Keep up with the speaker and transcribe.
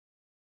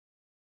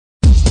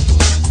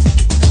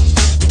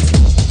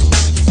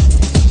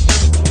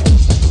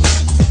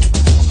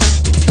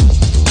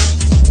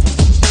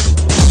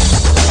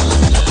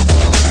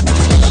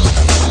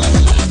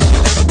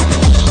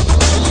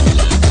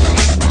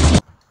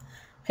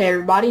Hey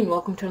everybody, and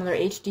welcome to another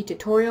HD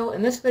tutorial.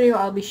 In this video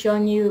I'll be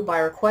showing you by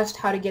request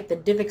how to get the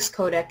DivX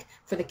codec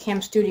for the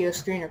Camstudio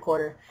screen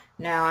recorder.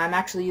 Now I'm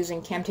actually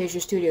using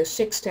Camtasia Studio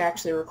 6 to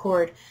actually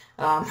record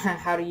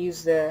how to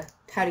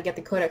get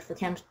the codec for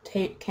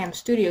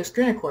Camstudio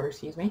screen recorder,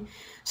 excuse me.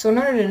 So in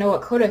order to know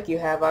what codec you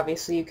have,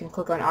 obviously you can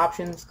click on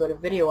options, go to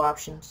video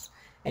options,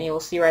 and you will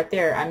see right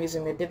there I'm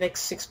using the DivX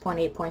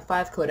 6.8.5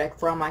 codec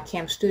for all my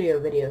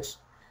Camstudio videos.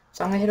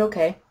 So I'm going to hit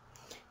OK.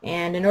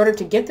 And in order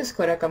to get this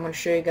codec, I'm going to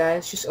show you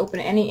guys, just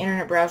open any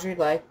internet browser you'd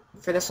like.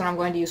 For this one I'm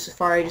going to use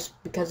Safari just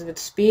because of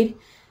its speed.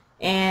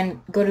 And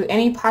go to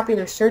any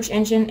popular search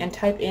engine and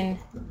type in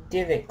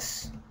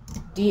DivX,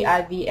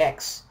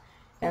 D-I-V-X.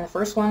 And the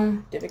first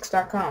one,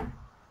 DivX.com.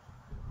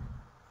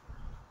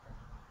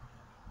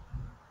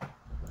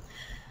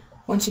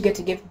 Once you get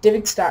to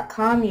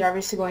DivX.com, you're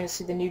obviously going to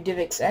see the new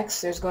DivX X.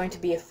 There's going to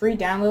be a free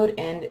download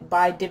and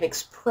buy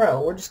DivX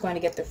Pro. We're just going to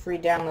get the free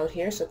download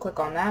here, so click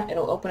on that.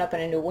 It'll open up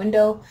in a new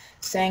window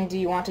saying, do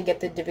you want to get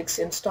the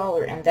DivX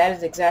installer? And that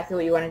is exactly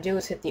what you want to do,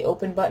 is hit the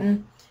open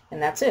button, and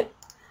that's it.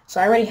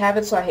 So I already have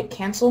it, so I hit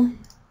cancel.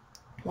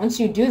 Once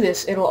you do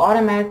this, it'll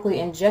automatically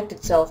inject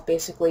itself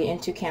basically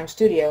into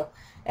Camstudio,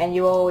 and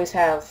you will always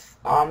have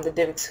the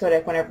DivX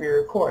codec whenever you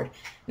record.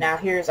 Now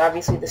here's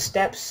obviously the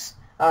steps.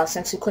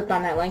 Since you clicked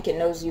on that link, it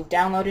knows you've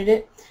downloaded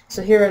it.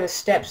 So here are the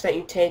steps that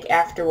you take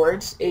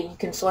afterwards. You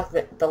can select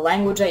the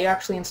language that you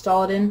actually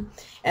install it in,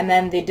 and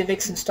then the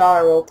DivX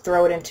installer will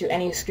throw it into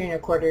any screen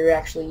recorder you're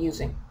actually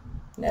using.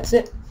 And that's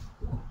it.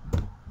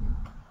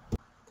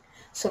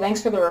 So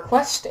thanks for the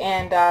request,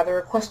 and the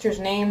requester's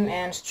name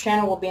and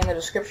channel will be in the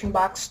description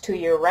box to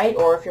your right,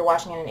 or if you're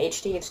watching it in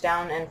HD, it's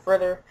down and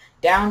further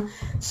down.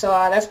 So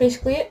that's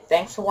basically it.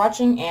 Thanks for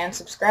watching, and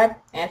subscribe.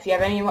 And if you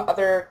have any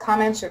other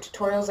comments or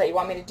tutorials that you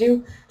want me to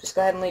do, just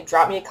go ahead and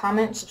drop me a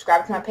comment,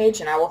 subscribe to my page,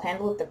 and I will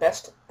handle it the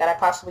best that I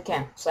possibly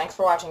can. So thanks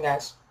for watching,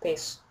 guys.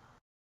 Peace.